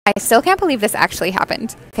I still can't believe this actually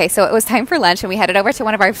happened. Okay, so it was time for lunch and we headed over to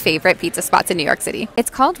one of our favorite pizza spots in New York City. It's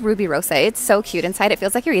called Ruby Rosa. It's so cute inside. It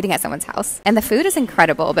feels like you're eating at someone's house. And the food is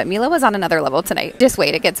incredible, but Mila was on another level tonight. Just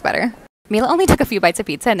wait, it gets better. Mila only took a few bites of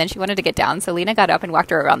pizza and then she wanted to get down, so Lena got up and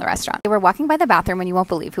walked her around the restaurant. They were walking by the bathroom and you won't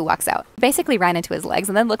believe who walks out. Basically ran into his legs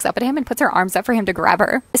and then looks up at him and puts her arms up for him to grab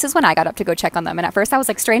her. This is when I got up to go check on them, and at first I was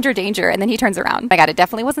like, stranger danger, and then he turns around. My God, it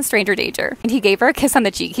definitely wasn't stranger danger. And he gave her a kiss on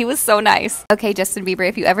the cheek. He was so nice. Okay, Justin Bieber,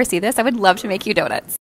 if you ever see this, I would love to make you donuts.